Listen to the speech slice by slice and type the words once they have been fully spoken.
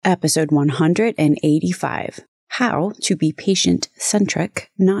Episode 185, How to be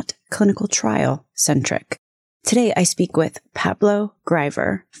Patient-Centric, Not Clinical Trial-Centric. Today I speak with Pablo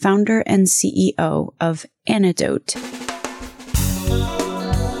Greiver, founder and CEO of Antidote.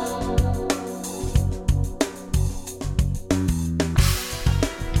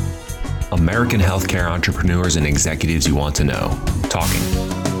 American healthcare entrepreneurs and executives you want to know. Talking.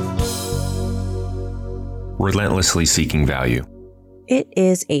 Relentlessly seeking value. It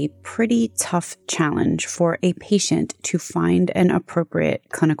is a pretty tough challenge for a patient to find an appropriate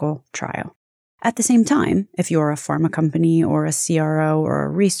clinical trial. At the same time, if you're a pharma company or a CRO or a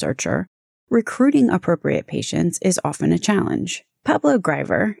researcher, recruiting appropriate patients is often a challenge. Pablo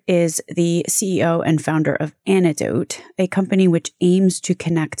Greiver is the CEO and founder of Antidote, a company which aims to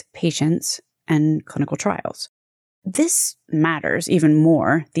connect patients and clinical trials. This matters even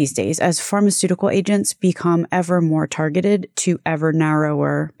more these days as pharmaceutical agents become ever more targeted to ever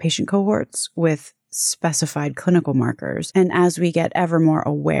narrower patient cohorts with specified clinical markers, and as we get ever more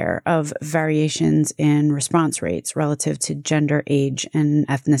aware of variations in response rates relative to gender, age, and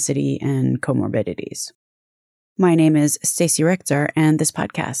ethnicity and comorbidities. My name is Stacey Richter, and this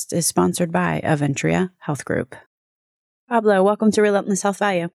podcast is sponsored by Aventria Health Group. Pablo, welcome to Relentless Health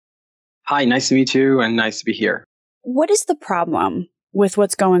Value. Hi, nice to meet you and nice to be here. What is the problem with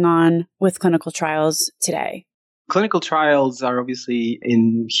what's going on with clinical trials today? Clinical trials are obviously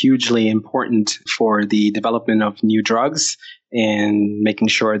hugely important for the development of new drugs and making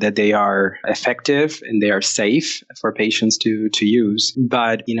sure that they are effective and they are safe for patients to use.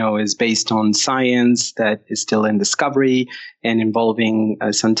 But, is based on science that is still in discovery and involving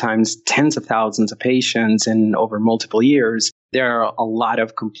sometimes tens of thousands of patients and over multiple years. There are a lot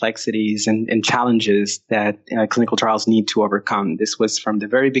of complexities and challenges that clinical trials need to overcome. This was from the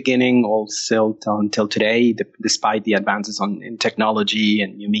very beginning, also until today, despite the advances in technology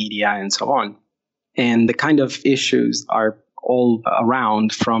and new media and so on. And the kind of issues are all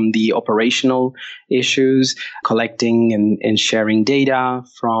around, from the operational issues, collecting and sharing data,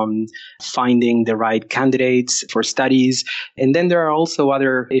 from finding the right candidates for studies. And then there are also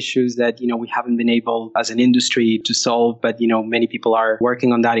other issues that, we haven't been able as an industry to solve, but, many people are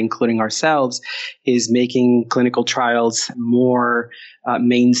working on that, including ourselves, is making clinical trials more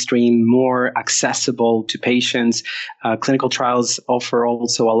mainstream, more accessible to patients. Clinical trials offer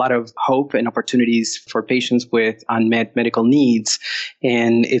also a lot of hope and opportunities for patients with unmet medical needs.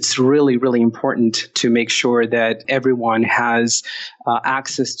 And it's really, really important to make sure that everyone has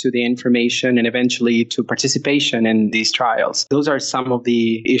access to the information and eventually to participation in these trials. Those are some of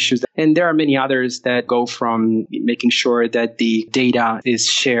the issues. And there are many others that go from making sure that the data is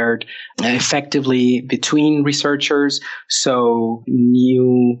shared effectively between researchers, so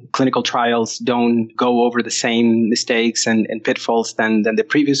new clinical trials don't go over the same mistakes and pitfalls than the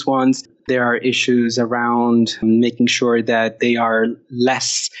previous ones. There are issues around making sure that they are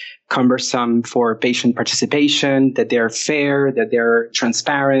less cumbersome for patient participation, that they're fair, that they're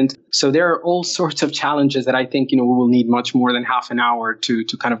transparent. So there are all sorts of challenges that I think, we will need much more than half an hour to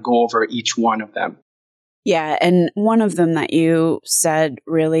kind of go over each one of them. Yeah, and one of them that you said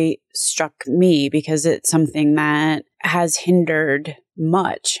really struck me because it's something that has hindered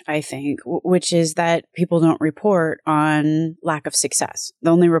much, I think, which is that people don't report on lack of success.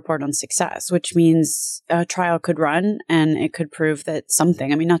 They only report on success, which means a trial could run and it could prove that something,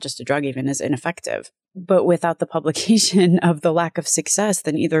 not just a drug even, is ineffective. But without the publication of the lack of success,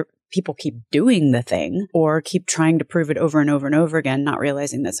 then either people keep doing the thing or keep trying to prove it over and over and over again, not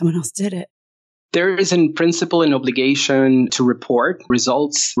realizing that someone else did it. There is in principle an obligation to report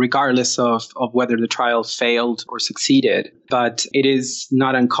results regardless of whether the trial failed or succeeded. But it is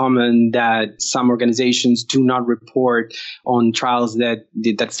not uncommon that some organizations do not report on trials that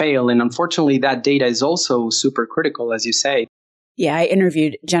fail. And unfortunately, that data is also super critical, as you say. Yeah, I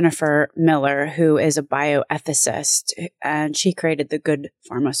interviewed Jennifer Miller, who is a bioethicist, and she created the Good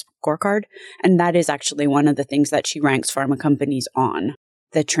Pharma Scorecard. And that is actually one of the things that she ranks pharma companies on.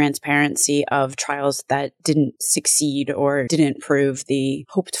 The transparency of trials that didn't succeed or didn't prove the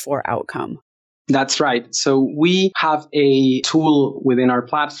hoped for outcome. That's right. So we have a tool within our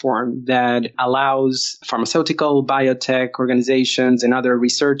platform that allows pharmaceutical, biotech organizations and other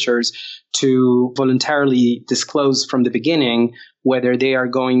researchers to voluntarily disclose from the beginning whether they are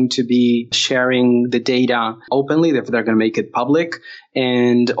going to be sharing the data openly, if they're going to make it public,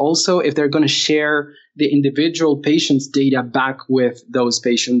 and also if they're going to share the individual patient's data back with those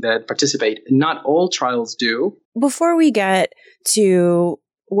patients that participate. Not all trials do. Before we get to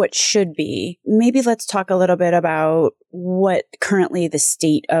what should be, maybe let's talk a little bit about what currently the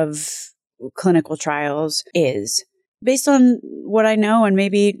state of clinical trials is. Based on what I know, and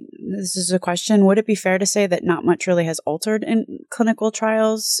maybe this is a question, would it be fair to say that not much really has altered in clinical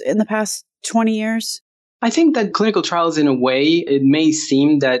trials in the past 20 years? I think that clinical trials, in a way, it may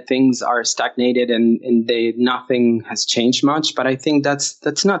seem that things are stagnated and nothing has changed much, but I think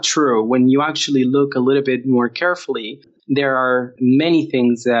that's not true. When you actually look a little bit more carefully, there are many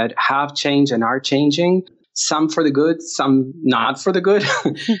things that have changed and are changing. Some for the good, some not for the good.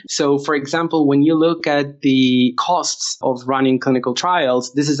 So, for example, when you look at the costs of running clinical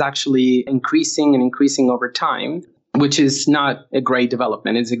trials, this is actually increasing and increasing over time, which is not a great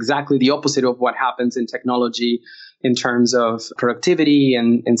development. It's exactly the opposite of what happens in technology in terms of productivity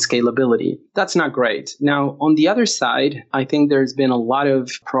and scalability. That's not great. Now, on the other side, I think there's been a lot of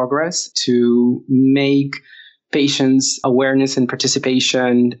progress to make patients' awareness and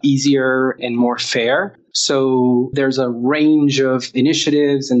participation easier and more fair. So there's a range of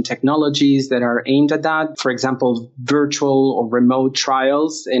initiatives and technologies that are aimed at that. For example, virtual or remote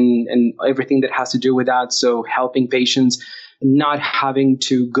trials and everything that has to do with that. So helping patients not having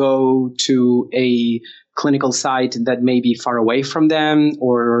to go to a clinical site that may be far away from them,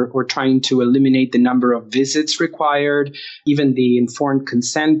 or trying to eliminate the number of visits required. Even the informed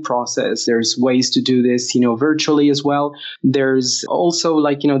consent process, there's ways to do this, virtually as well. There's also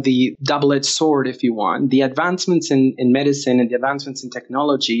the double-edged sword, if you want. The advancements in medicine and the advancements in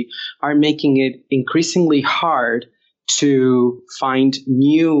technology are making it increasingly hard to find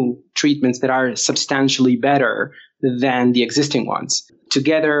new treatments that are substantially better than the existing ones.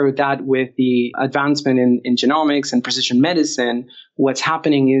 Together that with the advancement in genomics and precision medicine, what's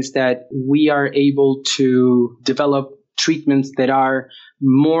happening is that we are able to develop treatments that are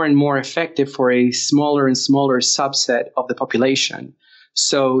more and more effective for a smaller and smaller subset of the population.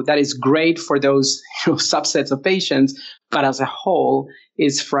 So that is great for those subsets of patients, but as a whole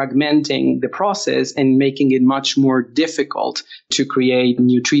is fragmenting the process and making it much more difficult to create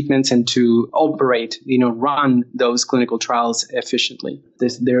new treatments and to operate, run those clinical trials efficiently.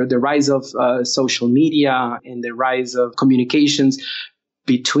 The rise of social media and the rise of communications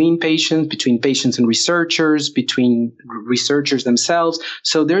between patients and researchers, between researchers themselves.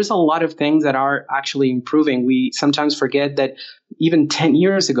 So there's a lot of things that are actually improving. We sometimes forget that even 10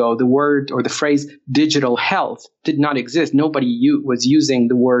 years ago, the word or the phrase digital health did not exist. Nobody was using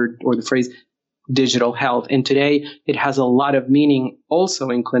the word or the phrase digital health. And today it has a lot of meaning also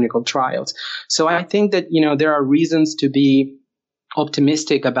in clinical trials. So I think that, there are reasons to be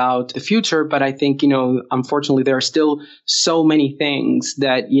optimistic about the future, but I think, unfortunately, there are still so many things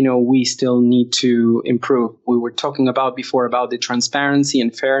that, we still need to improve. We were talking about before about the transparency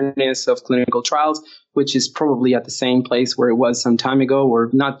and fairness of clinical trials, which is probably at the same place where it was some time ago, or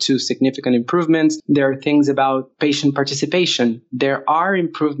not too significant improvements. There are things about patient participation. There are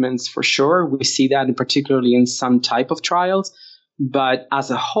improvements for sure. We see that particularly in some type of trials. But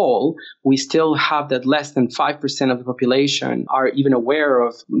as a whole, we still have that less than 5% of the population are even aware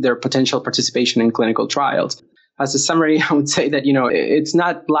of their potential participation in clinical trials. As a summary, I would say that, it's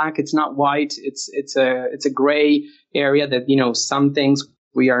not black, it's not white, it's a gray area that, some things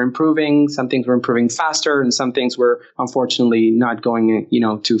we are improving, some things we're improving faster, and some things we're unfortunately not going,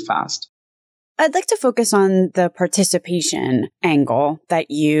 too fast. I'd like to focus on the participation angle that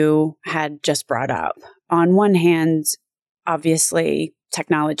you had just brought up. On one hand, obviously,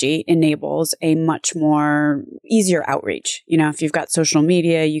 technology enables a much more easier outreach. If you've got social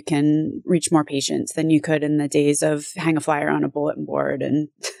media, you can reach more patients than you could in the days of hang a flyer on a bulletin board and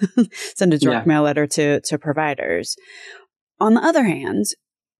send a direct mail letter to providers. On the other hand,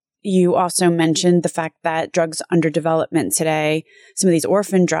 you also mentioned the fact that drugs under development today, some of these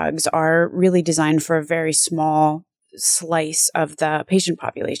orphan drugs, are really designed for a very small slice of the patient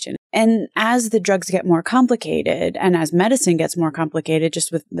population. And as the drugs get more complicated and as medicine gets more complicated,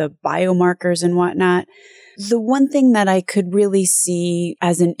 just with the biomarkers and whatnot, the one thing that I could really see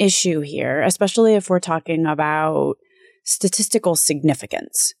as an issue here, especially if we're talking about statistical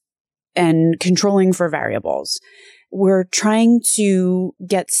significance and controlling for variables, we're trying to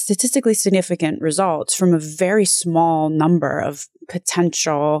get statistically significant results from a very small number of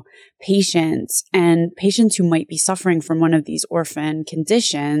potential patients, and patients who might be suffering from one of these orphan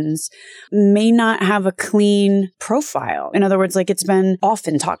conditions may not have a clean profile. In other words, it's been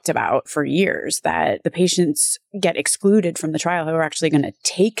often talked about for years that the patients get excluded from the trial who are actually going to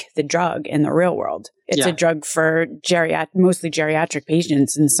take the drug in the real world. It's a drug for mostly geriatric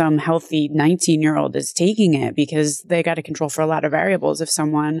patients, and some healthy 19-year-old is taking it because they got to control for a lot of variables if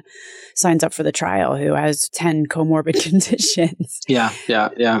someone signs up for the trial who has 10 comorbid conditions. Yeah.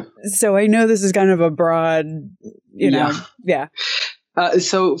 So I know this is kind of a broad, Yeah.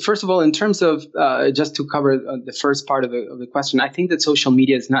 So first of all, in terms of just to cover the first part of the question, I think that social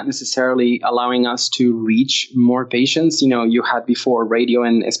media is not necessarily allowing us to reach more patients. You had before radio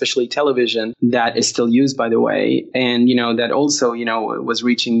and especially television that is still used, by the way, and that also was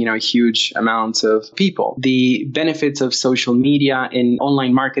reaching huge amounts of people. The benefits of social media and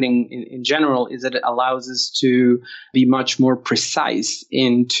online marketing in general is that it allows us to be much more precise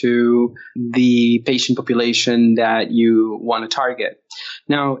into the patient population that you want to target.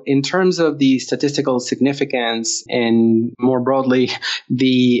 Now, in terms of the statistical significance and more broadly,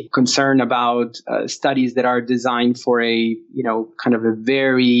 the concern about studies that are designed for a, kind of a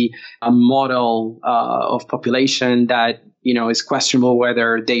very model of population that is questionable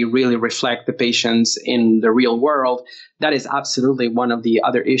whether they really reflect the patients in the real world. That is absolutely one of the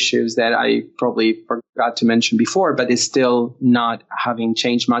other issues that I probably forgot to mention before, but is still not having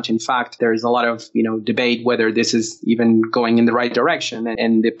changed much. In fact, there is a lot of, debate whether this is even going in the right direction,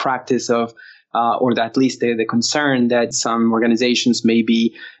 and the practice of or at least the concern that some organizations may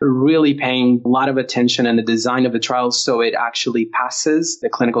be really paying a lot of attention in the design of the trial so it actually passes the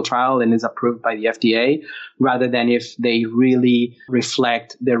clinical trial and is approved by the FDA, rather than if they really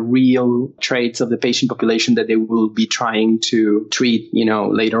reflect the real traits of the patient population that they will be trying to treat,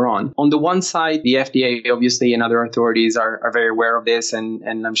 later on. On the one side, the FDA obviously and other authorities are very aware of this, and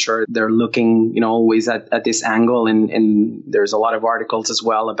I'm sure they're looking, always at this angle, and there's a lot of articles as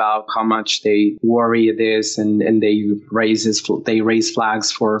well about how much they worry this and they raise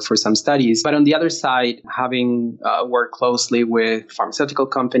flags for some studies. But on the other side, having worked closely with pharmaceutical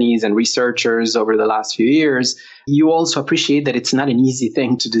companies and researchers over the last few years, you also appreciate that it's not an easy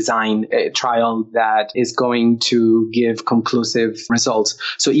thing to design a trial that is going to give conclusive results.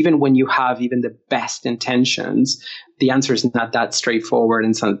 So even when you have even the best intentions, the answer is not that straightforward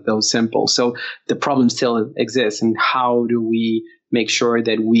and so simple. So the problem still exists. And how do we make sure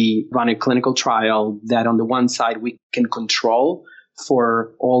that we run a clinical trial that on the one side we can control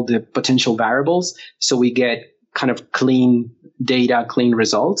for all the potential variables, so we get kind of clean data, clean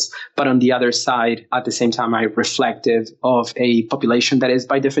results, but on the other side, at the same time, are reflective of a population that is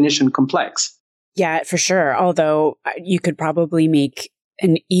by definition complex. Yeah, for sure. Although you could probably make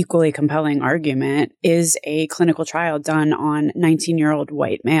an equally compelling argument, is a clinical trial done on 19-year-old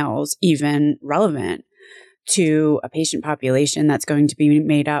white males even relevant to a patient population that's going to be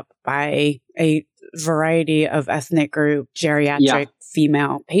made up by a variety of ethnic group, geriatric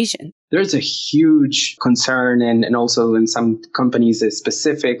female patients? There's a huge concern and also in some companies,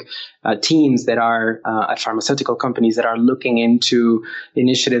 specific teams that are at pharmaceutical companies that are looking into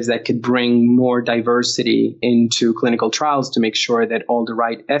initiatives that could bring more diversity into clinical trials to make sure that all the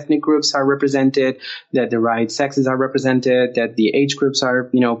right ethnic groups are represented, that the right sexes are represented, that the age groups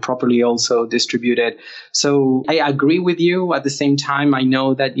are, properly also distributed. So I agree with you. At the same time, I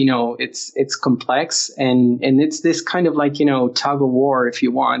know that, it's complex and it's this kind of like, tug of war, if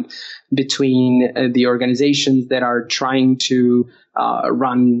you want, between the organizations that are trying to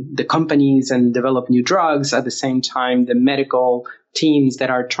run the companies and develop new drugs, at the same time the medical teams that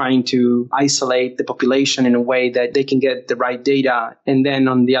are trying to isolate the population in a way that they can get the right data. And then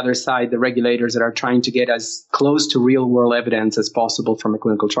on the other side, the regulators that are trying to get as close to real world evidence as possible from a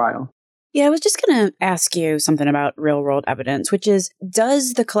clinical trial. Yeah, I was just going to ask you something about real world evidence, which is,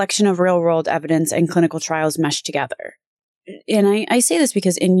 does the collection of real world evidence and clinical trials mesh together? And I say this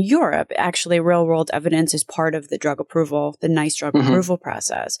because in Europe, actually, real world evidence is part of the drug approval, the NICE drug approval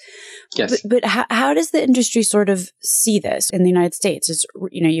process. Yes. But how does the industry sort of see this in the United States? Is,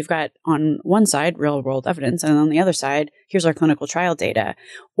 you've got on one side real world evidence, and on the other side, here's our clinical trial data.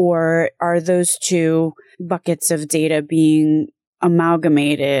 Or are those two buckets of data being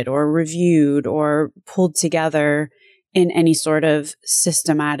amalgamated or reviewed or pulled together in any sort of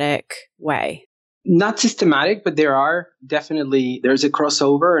systematic way? Not systematic, but there's a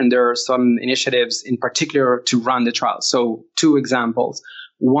crossover and there are some initiatives in particular to run the trial. So 2 examples.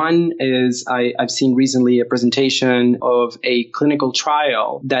 One is I've seen recently a presentation of a clinical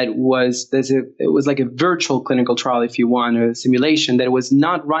trial that was, it was like a virtual clinical trial, if you want, a simulation that was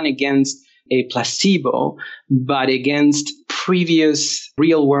not run against a placebo, but against previous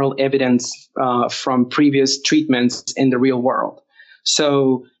real world evidence from previous treatments in the real world.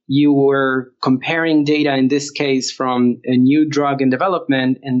 So you were comparing data, in this case, from a new drug in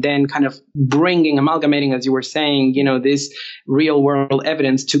development, and then kind of amalgamating, as you were saying, this real world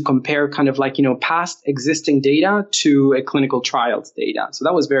evidence to compare kind of like, past existing data to a clinical trials data. So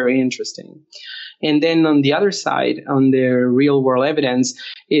that was very interesting. And then on the other side, on the real world evidence,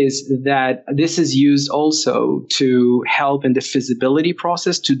 is that this is used also to help in the feasibility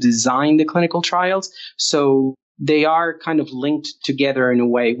process to design the clinical trials. So they are kind of linked together in a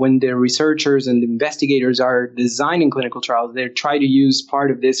way. When the researchers and the investigators are designing clinical trials, they try to use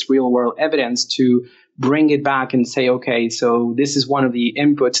part of this real world evidence to bring it back and say, okay, so this is one of the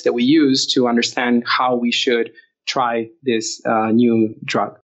inputs that we use to understand how we should try this new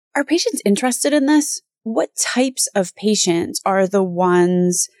drug. Are patients interested in this? What types of patients are the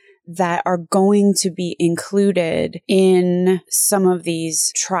ones that are going to be included in some of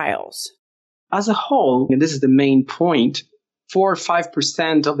these trials? As a whole, and this is the main point, 4 or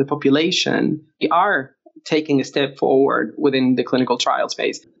 5% of the population are taking a step forward within the clinical trial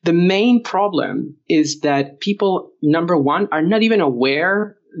space. The main problem is that people, number one, are not even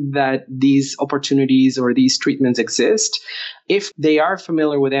aware that these opportunities or these treatments exist. If they are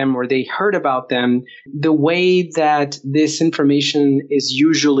familiar with them or they heard about them, the way that this information is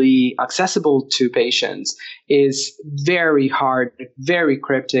usually accessible to patients is very hard, very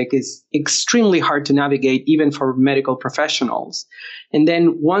cryptic, is extremely hard to navigate even for medical professionals. And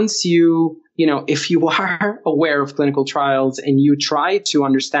then once if you are aware of clinical trials and you try to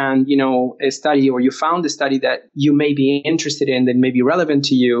understand, a study, or you found a study that you may be interested in that may be relevant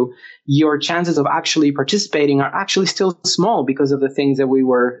to you, your chances of actually participating are actually still small because of the things that we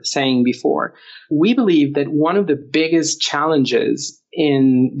were saying before. We believe that one of the biggest challenges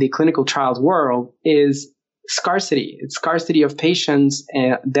in the clinical trials world is scarcity. It's scarcity of patients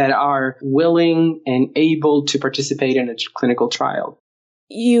that are willing and able to participate in a clinical trial.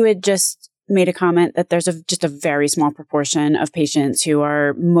 You had just made a comment that there's just a very small proportion of patients who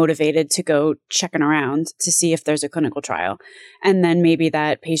are motivated to go checking around to see if there's a clinical trial. And then maybe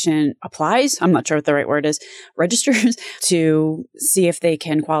that patient applies, I'm not sure what the right word is, registers to see if they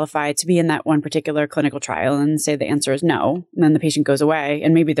can qualify to be in that one particular clinical trial, and say the answer is no. And then the patient goes away.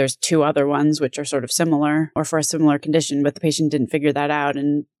 And maybe there's 2 other ones which are sort of similar or for a similar condition, but the patient didn't figure that out,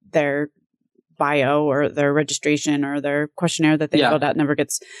 and their bio or their registration or their questionnaire that they filled out never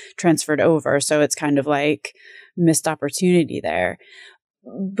gets transferred over. So it's kind of like missed opportunity there.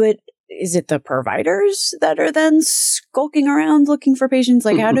 But is it the providers that are then skulking around looking for patients?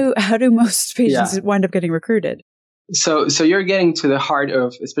 Like how do most patients wind up getting recruited? So you're getting to the heart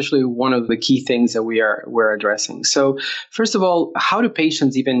of especially one of the key things that we're addressing. So first of all, how do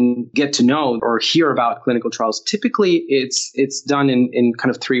patients even get to know or hear about clinical trials? Typically, it's done in kind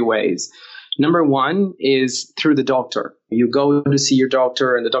of 3 ways. Number one is through the doctor. You go to see your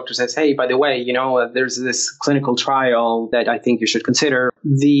doctor and the doctor says, hey, by the way, there's this clinical trial that I think you should consider.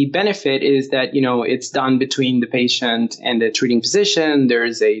 The benefit is that, it's done between the patient and the treating physician.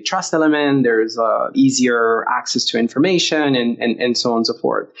 There's a trust element. There's easier access to information and so on and so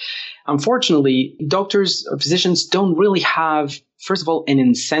forth. Unfortunately, doctors or physicians don't really have, first of all, an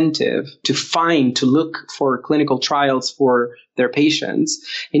incentive to look for clinical trials for their patients.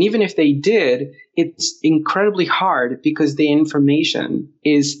 And even if they did, it's incredibly hard because the information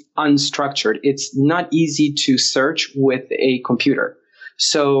is unstructured. It's not easy to search with a computer.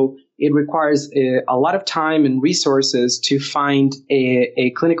 So it requires a lot of time and resources to find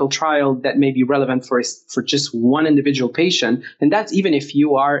a clinical trial that may be relevant for just one individual patient. And that's even if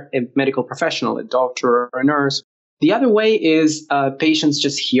you are a medical professional, a doctor or a nurse. The other way is patients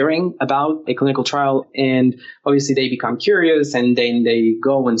just hearing about a clinical trial, and obviously they become curious and then they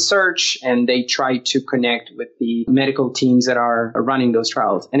go and search and they try to connect with the medical teams that are running those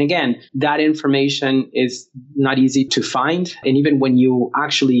trials. And again, that information is not easy to find. And even when you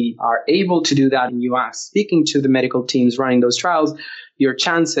actually are able to do that and you are speaking to the medical teams running those trials, your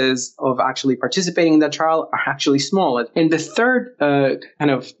chances of actually participating in that trial are actually small. And the third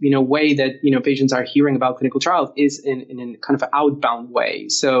way that patients are hearing about clinical trials is in kind of an outbound way.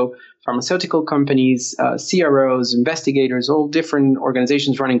 So pharmaceutical companies, CROs, investigators, all different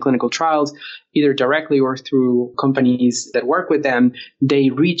organizations running clinical trials, either directly or through companies that work with them,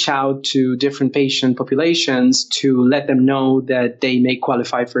 they reach out to different patient populations to let them know that they may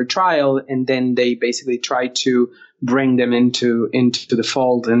qualify for a trial, and then they basically try to bring them into the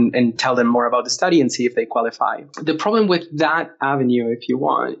fold and tell them more about the study and see if they qualify. The problem with that avenue, if you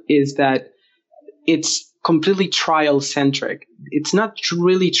want, is that it's completely trial-centric. It's not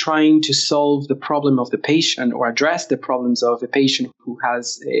really trying to solve the problem of the patient or address the problems of the patient who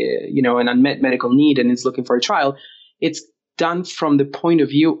has an unmet medical need and is looking for a trial. It's done from the point of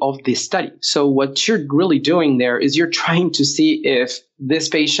view of the study. So what you're really doing there is you're trying to see if this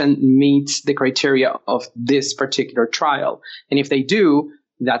patient meets the criteria of this particular trial. And if they do,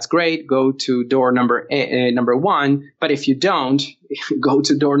 that's great. Go to door number 1. But if you don't, go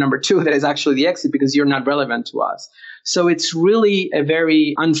to door number 2. That is actually the exit because you're not relevant to us. So it's really a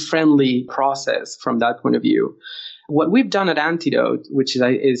very unfriendly process from that point of view. What we've done at Antidote, which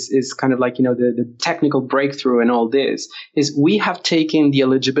is kind of like, the technical breakthrough in all this, is we have taken the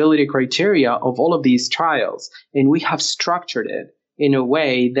eligibility criteria of all of these trials and we have structured it in a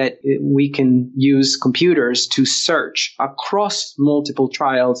way that we can use computers to search across multiple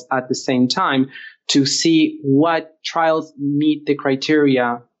trials at the same time to see what trials meet the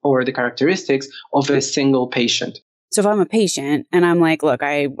criteria or the characteristics of a single patient. So if I'm a patient and I'm like, look,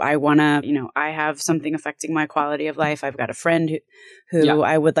 I want to, I have something affecting my quality of life. I've got a friend who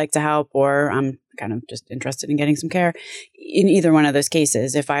I would like to help, or I'm kind of just interested in getting some care. In either one of those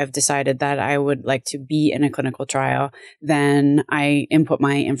cases, if I've decided that I would like to be in a clinical trial, then I input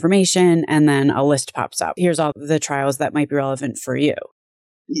my information and then a list pops up. Here's all the trials that might be relevant for you.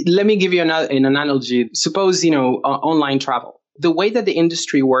 Let me give you an analogy. Suppose, online travel. The way that the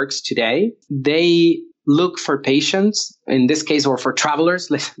industry works today, they look for patients, in this case, or for travelers,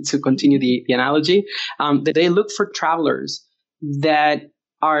 to continue the analogy, they look for travelers that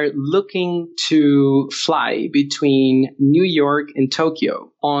are looking to fly between New York and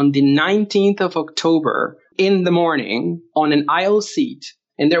Tokyo on the 19th of October in the morning on an aisle seat,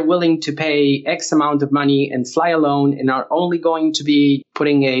 and they're willing to pay X amount of money and fly alone and are only going to be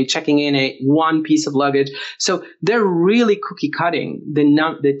checking in one piece of luggage. So they're really cookie cutting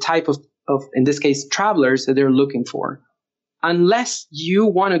the type of, in this case, travelers that they're looking for. Unless you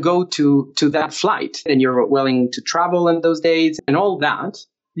want to go to that flight and you're willing to travel in those days and all that,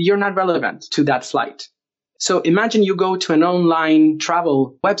 you're not relevant to that flight. So imagine you go to an online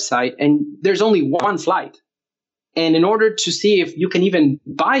travel website and there's only one flight. And in order to see if you can even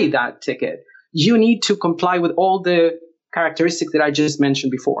buy that ticket, you need to comply with all the characteristics that I just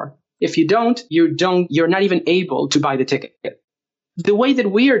mentioned before. If you don't, you're not even able to buy the ticket. The way that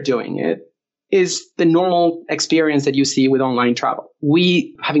we are doing it is the normal experience that you see with online travel.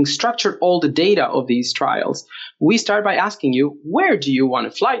 We, having structured all the data of these trials, we start by asking you, where do you want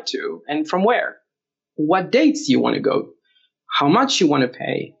to fly to and from where? What dates you want to go? How much you want to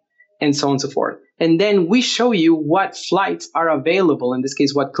pay? And so on and so forth. And then we show you what flights are available, in this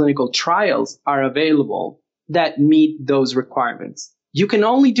case, what clinical trials are available that meet those requirements. You can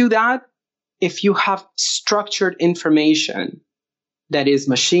only do that if you have structured information that is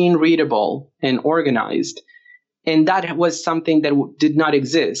machine readable and organized. And that was something that did not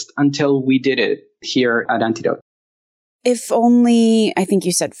exist until we did it here at Antidote. If only, I think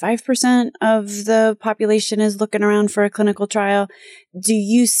you said 5% of the population is looking around for a clinical trial, do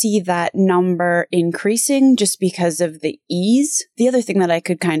you see that number increasing just because of the ease? The other thing that I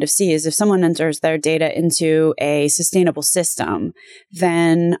could kind of see is if someone enters their data into a sustainable system,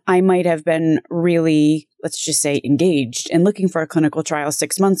 then I might have been really, let's just say, engaged in looking for a clinical trial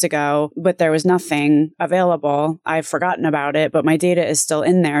 6 months ago, but there was nothing available. I've forgotten about it, but my data is still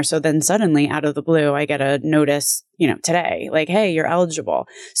in there. So then suddenly out of the blue, I get a notice, today, like, hey, you're eligible.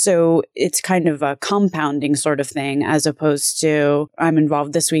 So it's kind of a compounding sort of thing as opposed to I'm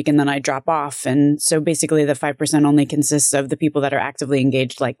involved this week and then I drop off. And so basically the 5% only consists of the people that are actively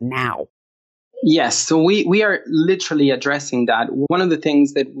engaged like now. Yes, so we are literally addressing that. One of the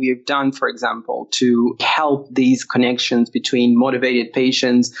things that we've done, for example, to help these connections between motivated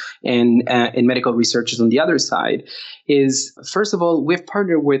patients and medical researchers on the other side is, first of all, we've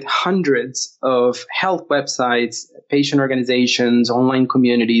partnered with hundreds of health websites, patient organizations, online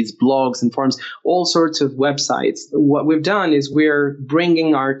communities, blogs and forums, all sorts of websites. What we've done is we're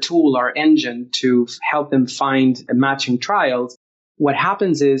bringing our tool, our engine, to help them find matching trials. What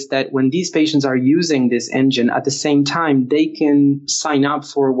happens is that when these patients are using this engine, at the same time, they can sign up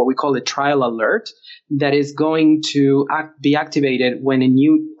for what we call a trial alert that is going to be activated when a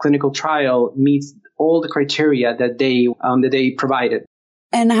new clinical trial meets all the criteria that they provided.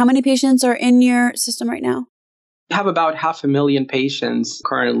 And how many patients are in your system right now? We have about 500,000 patients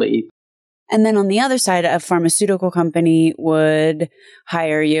currently. And then on the other side, a pharmaceutical company would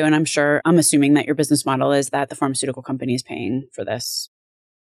hire you. And I'm assuming that your business model is that the pharmaceutical company is paying for this.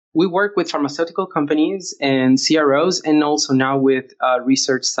 We work with pharmaceutical companies and CROs and also now with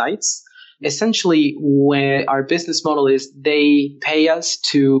research sites. Essentially, when our business model is they pay us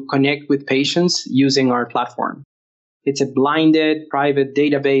to connect with patients using our platform. It's a blinded private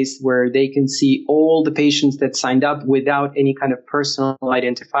database where they can see all the patients that signed up without any kind of personal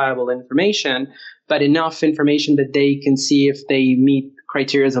identifiable information, but enough information that they can see if they meet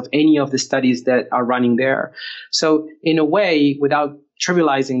criteria of any of the studies that are running there. So in a way, without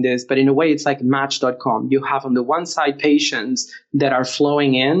trivializing this, but in a way it's like Match.com. You have on the one side patients that are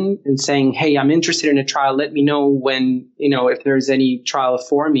flowing in and saying, hey, I'm interested in a trial. Let me know when, if there's any trial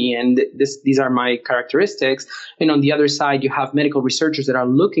for me. And these are my characteristics. And on the other side, you have medical researchers that are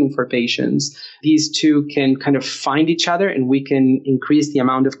looking for patients. These two can kind of find each other, and we can increase the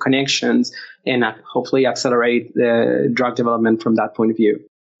amount of connections and hopefully accelerate the drug development from that point of view.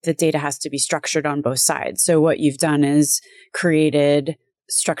 The data has to be structured on both sides. So what you've done is created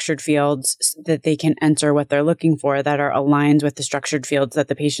structured fields that they can enter what they're looking for that are aligned with the structured fields that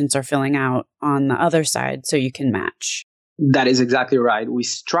the patients are filling out on the other side, so you can match. That is exactly right. We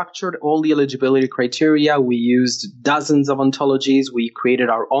structured all the eligibility criteria. We used dozens of ontologies. We created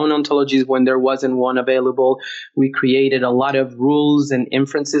our own ontologies when there wasn't one available. We created a lot of rules and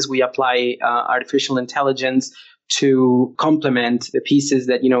inferences. We apply artificial intelligence to complement the pieces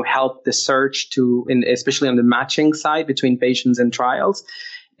that, help the search especially on the matching side between patients and trials,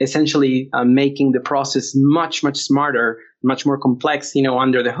 essentially making the process much, much smarter, much more complex,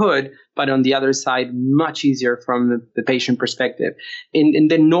 under the hood, but on the other side, much easier from the patient perspective. In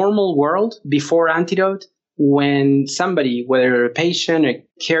the normal world, before Antidote, when somebody, whether a patient, a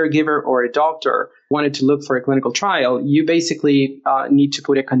caregiver, or a doctor, wanted to look for a clinical trial, you basically need to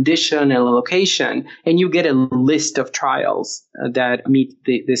put a condition and a location, and you get a list of trials that meet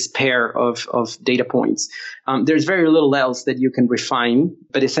this pair of data points. There's very little else that you can refine,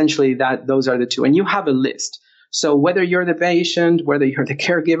 but essentially those are the two. And you have a list. So whether you're the patient, whether you're the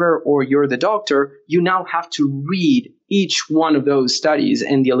caregiver, or you're the doctor, you now have to read each one of those studies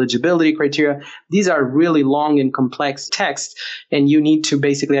and the eligibility criteria. These are really long and complex texts, and you need to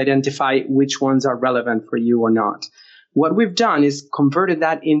basically identify which ones are relevant for you or not. What we've done is converted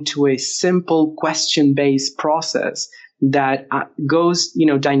that into a simple question-based process that goes,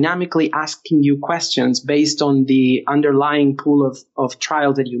 dynamically asking you questions based on the underlying pool of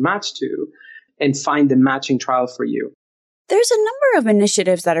trials that you match to, and find the matching trial for you. There's a number of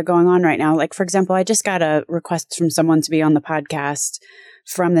initiatives that are going on right now. Like, for example, I just got a request from someone to be on the podcast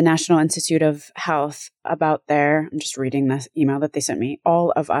from the National Institute of Health about I'm just reading this email that they sent me,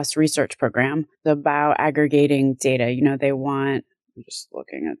 All of Us research program about aggregating data. I'm just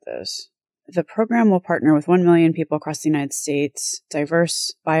looking at this. The program will partner with 1 million people across the United States,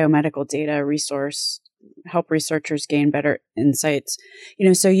 diverse biomedical data resource, help researchers gain better insights.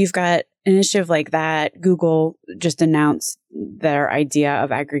 So you've got an initiative like that. Google just announced their idea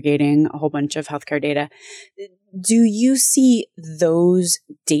of aggregating a whole bunch of healthcare data. Do you see those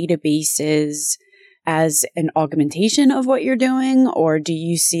databases as an augmentation of what you're doing, or do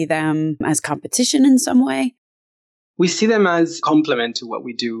you see them as competition in some way? We see them as complement to what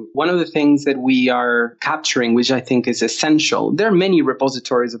we do. One of the things that we are capturing, which I think is essential, there are many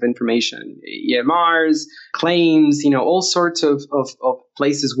repositories of information, EMRs, claims, all sorts of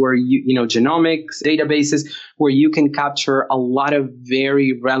places where genomics databases where you can capture a lot of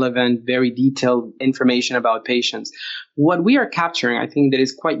very relevant, very detailed information about patients. What we are capturing, I think, that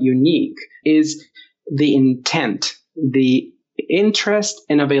is quite unique is the intent, the interest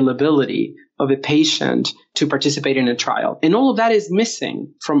and availability of a patient to participate in a trial. And all of that is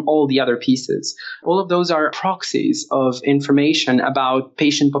missing from all the other pieces. All of those are proxies of information about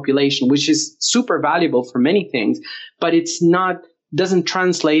patient population, which is super valuable for many things, but doesn't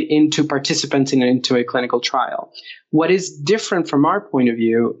translate into participants into a clinical trial. What is different from our point of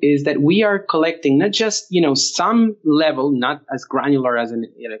view is that we are collecting not just, some level, not as granular as an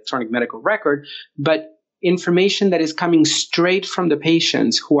electronic medical record, but information that is coming straight from the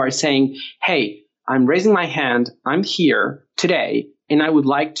patients who are saying, hey, I'm raising my hand, I'm here today, and I would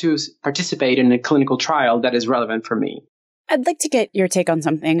like to participate in a clinical trial that is relevant for me. I'd like to get your take on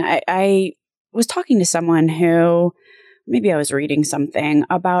something. I was talking to someone who, maybe I was reading something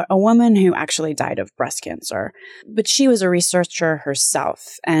about a woman who actually died of breast cancer, but she was a researcher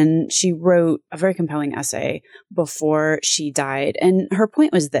herself, and she wrote a very compelling essay before she died. And her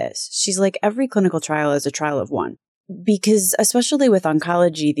point was this. She's like, every clinical trial is a trial of one, because especially with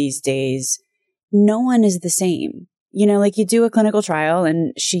oncology these days, no one is the same. Like you do a clinical trial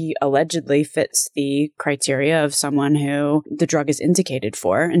and she allegedly fits the criteria of someone who the drug is indicated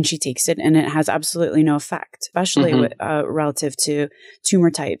for, and she takes it and it has absolutely no effect, especially relative to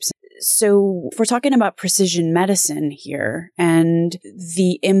tumor types. So if we're talking about precision medicine here and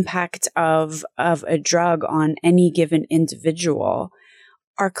the impact of a drug on any given individual,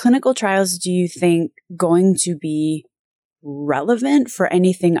 are clinical trials, do you think, going to be relevant for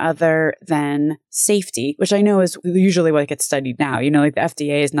anything other than safety, which I know is usually what gets studied now? Like the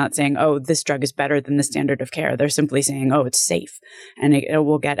FDA is not saying, oh, this drug is better than the standard of care. They're simply saying, oh, it's safe and it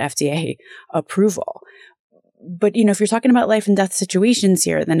will get FDA approval. But, if you're talking about life and death situations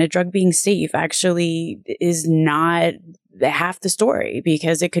here, then a drug being safe actually is not half the story,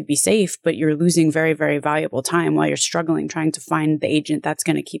 because it could be safe, but you're losing very, very valuable time while you're struggling trying to find the agent that's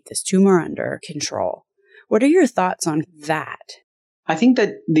going to keep this tumor under control. What are your thoughts on that? I think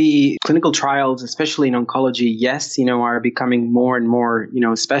that the clinical trials, especially in oncology, yes, are becoming more and more,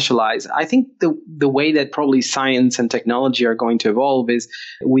 specialized. I think the way that probably science and technology are going to evolve is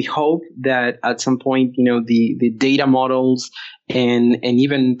we hope that at some point, the data models and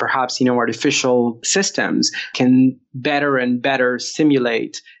even perhaps, artificial systems can better and better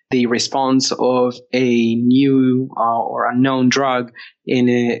simulate the response of a new or unknown drug in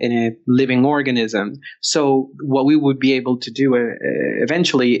a living organism. So what we would be able to do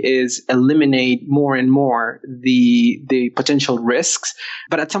eventually is eliminate more and more the potential risks.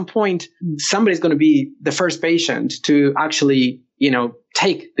 But at some point, somebody's going to be the first patient to actually,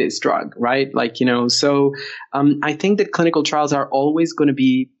 take this drug, right? So I think that clinical trials are always going to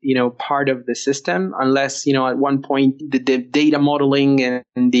be, part of the system, unless, at one point the data modeling and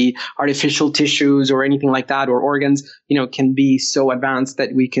the artificial tissues or anything like that, or organs, can be so advanced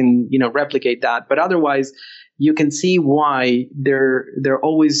that we can, replicate that. But otherwise, you can see why there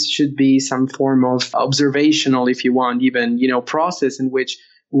always should be some form of observational, if you want, even, process in which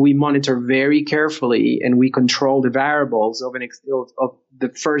we monitor very carefully and we control the variables of the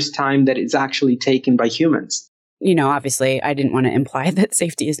first time that it's actually taken by humans. Obviously, I didn't want to imply that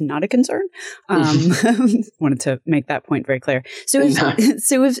safety is not a concern. Wanted to make that point very clear. So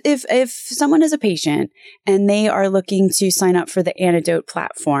if someone is a patient and they are looking to sign up for the Antidote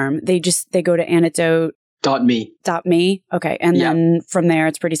platform, they go to antidote.me. Okay. And then from there,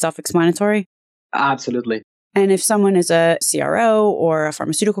 it's pretty self-explanatory? Absolutely. And if someone is a CRO or a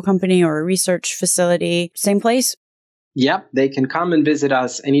pharmaceutical company or a research facility, same place? Yep, they can come and visit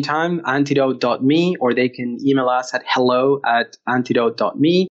us anytime, antidote.me, or they can email us at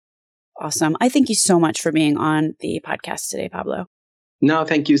hello@antidote.me. Awesome. I thank you so much for being on the podcast today, Pablo. No,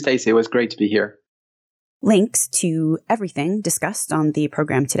 thank you, Stacey. It was great to be here. Links to everything discussed on the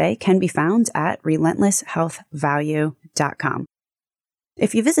program today can be found at relentlesshealthvalue.com.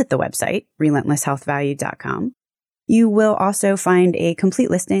 If you visit the website, relentlesshealthvalue.com, you will also find a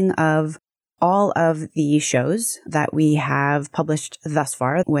complete listing of all of the shows that we have published thus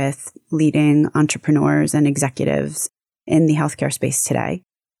far with leading entrepreneurs and executives in the healthcare space today.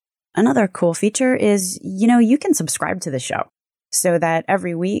 Another cool feature is, you can subscribe to the show so that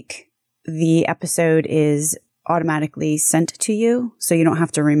every week the episode is automatically sent to you, so you don't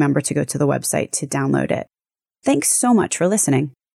have to remember to go to the website to download it. Thanks so much for listening.